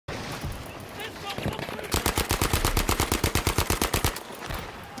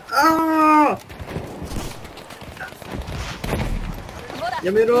Ah!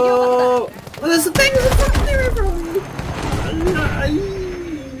 Yamero! Oh, there's a thing! There's a fucking thing from me!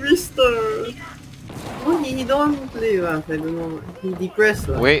 Mister! Oh, he don't play rough, I don't know. He depressed.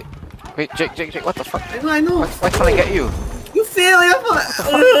 Wait, Jake, what the fuck? I know. Why can't I get you? You fail, you're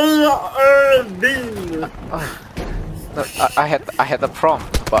Bing! No, I had the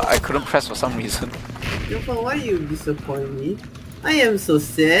prompt, but I couldn't press for some reason. Yafo, why you disappoint me? I am so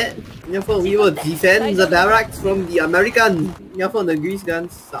sad. Yafo, we will defend the barracks from the Americans. Yafo, the grease gun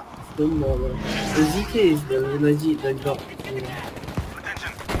sucks. Don't bother. The ZK is the legit the god.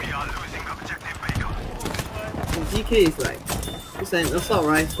 The ZK is like, it's an assault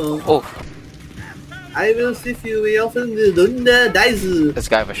rifle. Oh, I will save you way off in the Dunda dice. this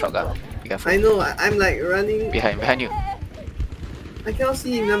guy have a shotgun. Be careful. I know, I'm like running. Behind you. I cannot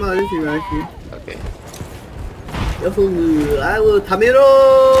see him, I'm just revive you. Okay. Yahoo! I will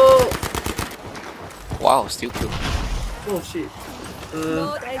Tamero! Wow, still kill. Oh shit.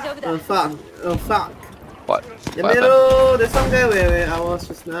 Fuck. Fuck. What? Yamero! There's some guy where I was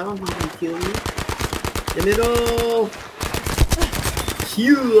just now. He can kill me. Yamero!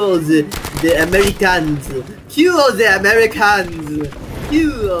 Kill the Americans! Kill the Americans!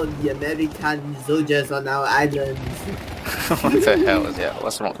 Kill the American soldiers on our islands! What the hell is that?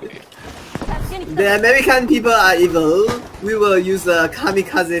 What's wrong with you? The American people are evil. We will use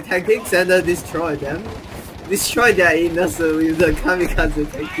kamikaze tactics and destroy them. Destroy their inners with the kamikaze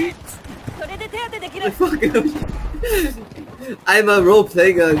tactics. I'm a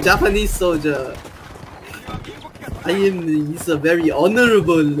role-playing Japanese soldier. I am is a very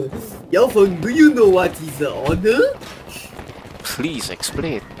honorable. Yafo, do you know what is honor? Please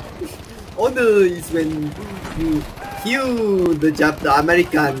explain. Honor is when you kill the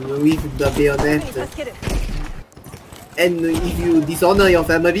American with the bayonet. And if you dishonor your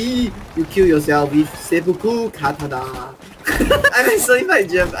family, you kill yourself with seppuku katana. I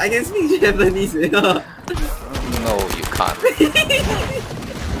can speak Japanese. No, you can't.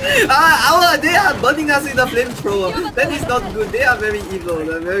 They are burning us with a flamethrower. That is not good. They are very evil.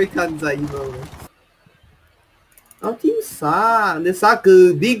 The Americans are evil. Our team suck. They suck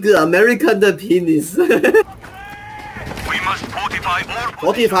big American penis. We must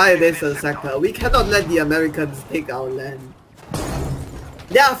fortify this sector. We cannot let the Americans take our land.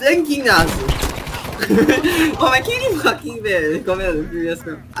 They are flanking us. Oh, my kitty fucking bad. Comment on the previous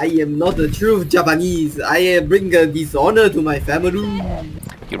one. I am not a true Japanese. I bring dishonor to my family.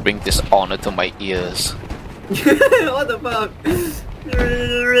 You bring dishonor to my ears. What the fuck?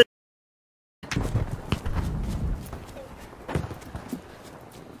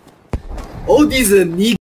 All these